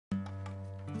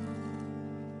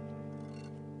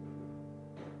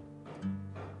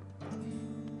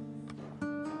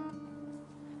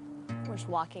We're just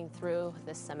walking through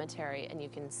this cemetery, and you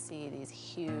can see these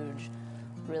huge,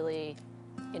 really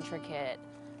intricate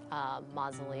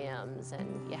mausoleums,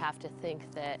 and you have to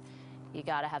think that you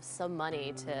got to have some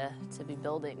money to be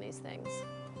building these things.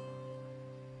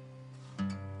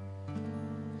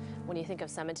 When you think of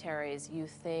cemeteries, you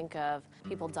think of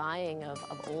people dying of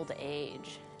old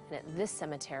age. And at this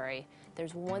cemetery,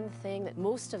 there's one thing that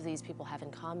most of these people have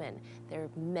in common. They're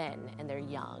men and they're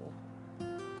young.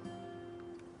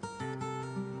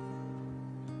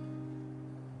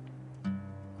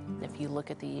 If you look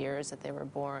at the years that they were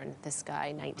born, this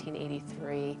guy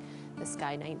 1983, this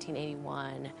guy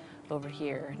 1981, over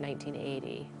here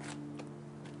 1980.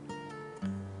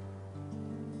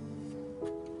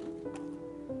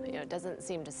 You know, it doesn't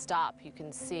seem to stop. You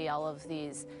can see all of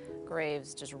these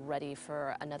graves just ready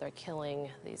for another killing.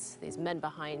 These men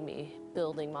behind me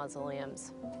building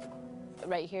mausoleums.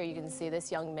 Right here you can see this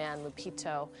young man,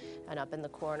 Lupito, and up in the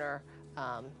corner,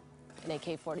 an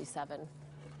AK-47.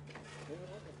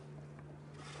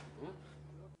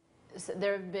 So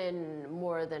there have been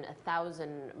more than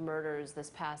 1,000 murders this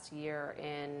past year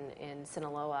in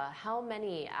Sinaloa. How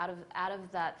many, out of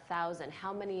that 1,000,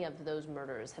 how many of those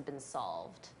murders have been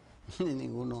solved?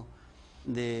 Ninguno.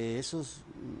 De esos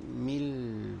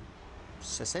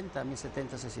 1,060,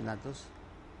 1,070 asesinatos,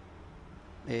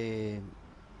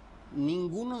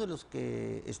 ninguno de los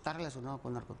que está relacionado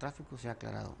con narcotráfico se ha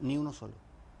aclarado, ni uno solo.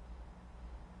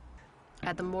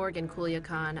 At the morgue in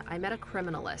Culiacan, I met a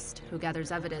criminalist who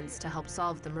gathers evidence to help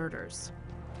solve the murders.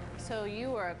 So you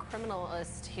were a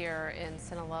criminalist here in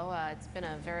Sinaloa. It's been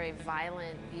a very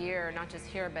violent year, not just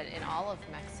here, but in all of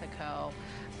Mexico.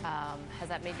 Has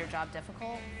that made your job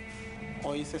difficult?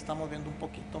 Hoy se estamos viendo un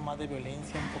poquito más de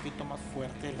violencia, un poquito más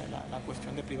fuerte la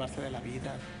cuestión de privarse de la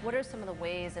vida. What are some of the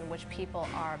ways in which people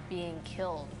are being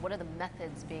killed? What are the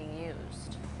methods being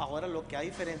used? Ahora lo que ha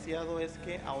diferenciado es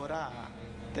que ahora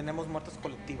tenemos muertes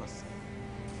colectivas,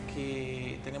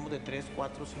 que tenemos de 3,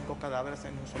 4, 5 cadáveres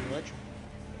en un solo hecho.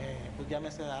 Pues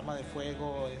llámese arma de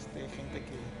fuego, gente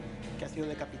que ha sido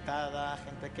decapitada,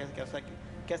 gente que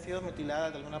ha sido mutilada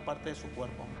de alguna parte de su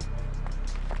cuerpo.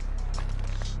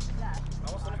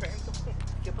 Vamos a un evento.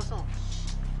 ¿Qué pasó?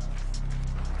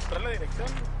 ¿Trae la dirección?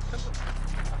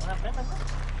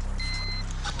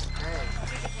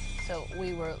 So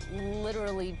we were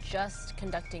literally just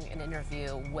conducting an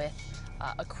interview with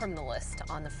a criminalist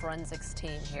on the forensics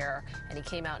team here, and he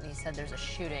came out and he said there's a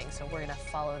shooting, so we're going to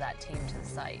follow that team to the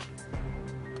site.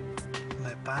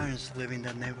 My parents live in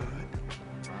that neighborhood,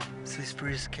 so it's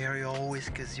pretty scary always,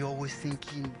 because you always think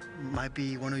he might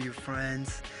be one of your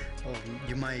friends, or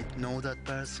you might know that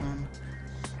person.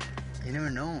 You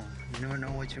never know. You never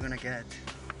know what you're going to get.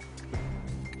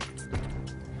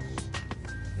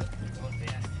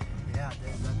 Yeah,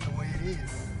 that's the way it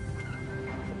is.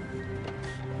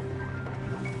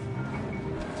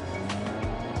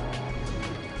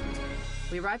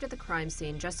 We arrived at the crime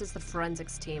scene just as the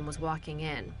forensics team was walking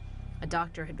in. A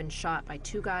doctor had been shot by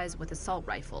 2 guys with assault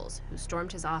rifles who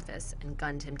stormed his office and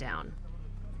gunned him down.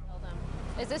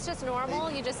 Is this just normal?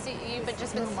 You just see but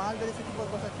just normal ver ese tipo de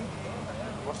cosas aquí?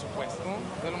 Por supuesto,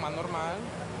 es lo más normal.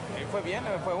 Él fue bien,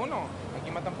 fue uno.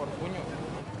 Aquí matan por puño.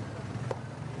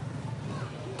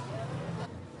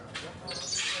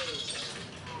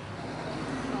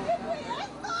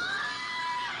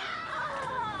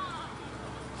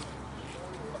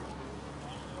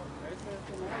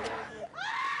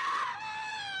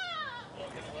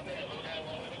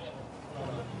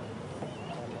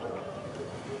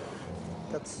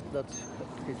 That's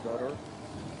his daughter.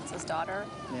 It's his daughter?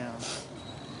 Yeah.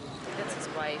 It's his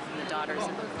wife and the daughter's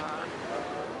in the car.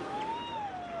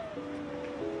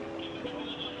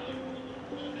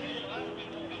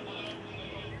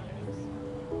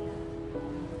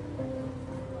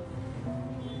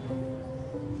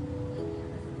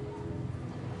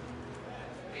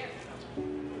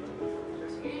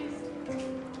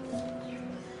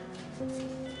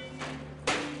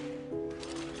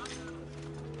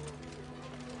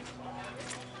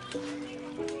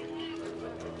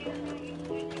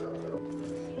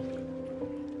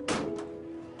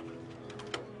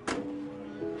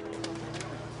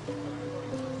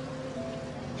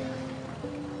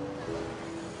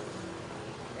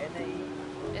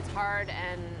 It's hard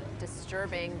and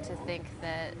disturbing to think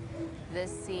that this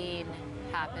scene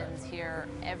happens here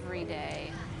every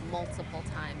day, multiple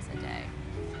times a day.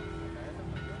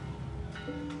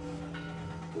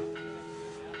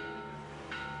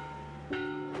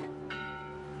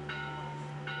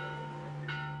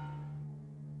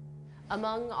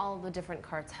 Among all the different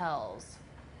cartels,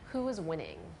 who is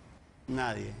winning?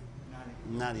 Nadie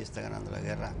está ganando la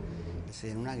guerra. Es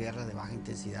una guerra de baja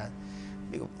intensidad.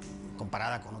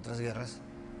 comparada con otras guerras,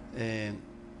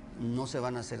 no se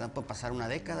van a hacer, puede pasar una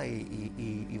década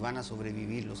y van a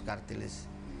sobrevivir los cárteles.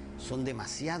 Son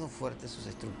demasiado fuertes sus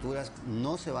estructuras,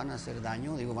 no se van a hacer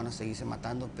daño, digo, van a seguirse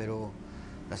matando, pero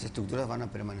las estructuras van a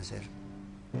permanecer.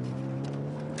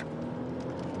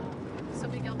 So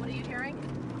Miguel, what are you hearing?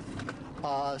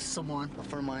 Someone, a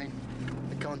friend of mine,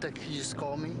 the contact, he just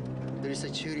called me. There is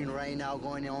a shooting right now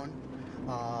going on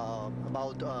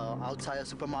about outside a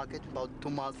supermarket, about 2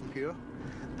 miles from here.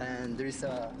 And there is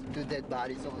 2 dead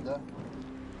bodies over there.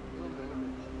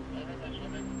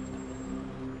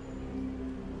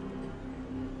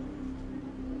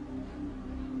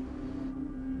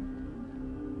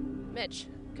 Mitch,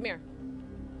 come here.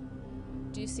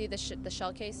 Do you see the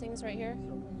shell casings right here?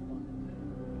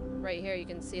 Right here, you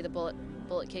can see the bullet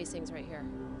casings right here.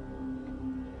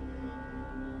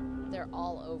 They're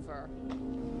all over.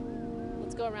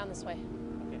 Let's go around this way.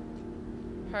 Okay.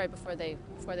 Hurry before they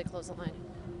close the line.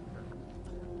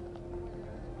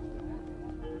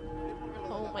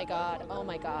 Oh my God! Oh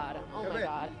my God! Oh my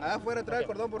God! Allá afuera trae el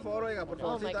cordón, por favor, oiga, por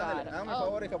favor, Oh my God. Hágame el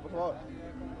favor, hija, por favor.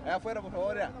 Allá afuera, por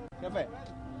favor, ya. Jefe.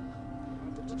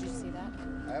 Did you see that?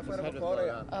 Allá afuera, por favor,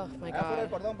 oiga. Oh my Allá afuera el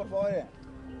God! cordón, por favor, ya.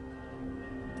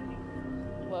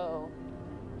 Whoa!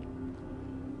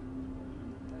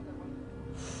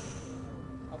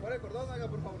 Afuera el cordón, oiga,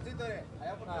 por favorcito,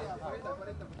 allá por allá, afuera,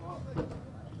 por favor.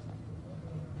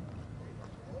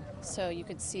 So you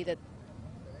could see that.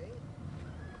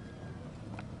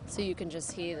 So you can just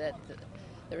see that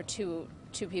there were two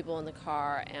people in the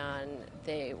car and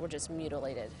they were just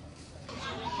mutilated.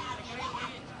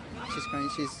 She's crying.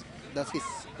 That's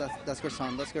her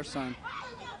son. That's her son.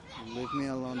 Leave me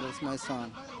alone. That's my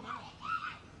son.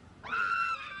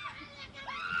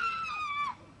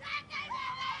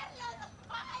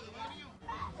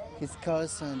 He's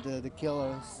cursing the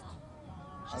killers.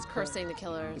 She's cursing the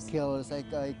killers. The killers.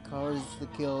 I curse the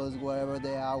killers wherever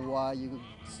they are. Why you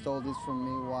stole this from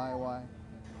me? Why?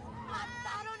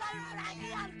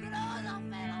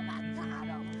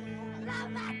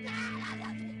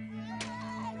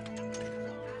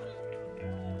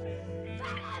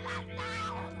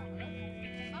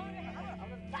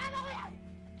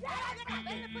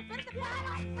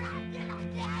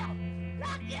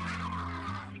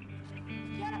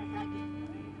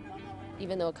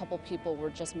 Even though a couple people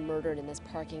were just murdered in this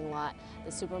parking lot,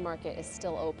 the supermarket is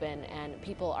still open and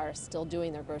people are still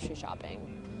doing their grocery shopping.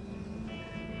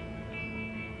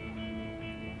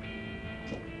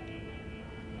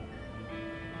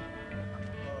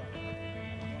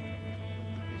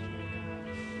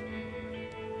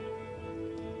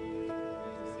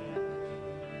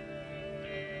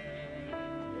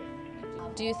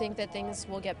 Do you think that things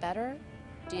will get better?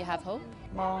 Do you have hope?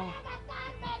 No,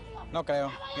 no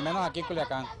creo, y menos aquí en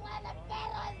Culiacán.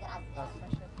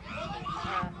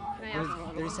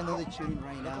 There is another shooting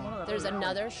right now. There's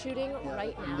another shooting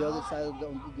right On the other now. side of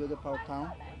the other part of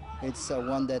town, it's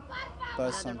one dead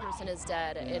Another person. person is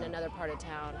dead in another part of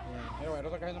town.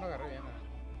 Yeah.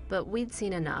 But we'd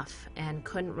seen enough and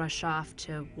couldn't rush off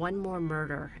to one more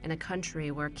murder in a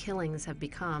country where killings have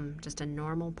become just a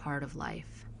normal part of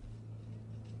life.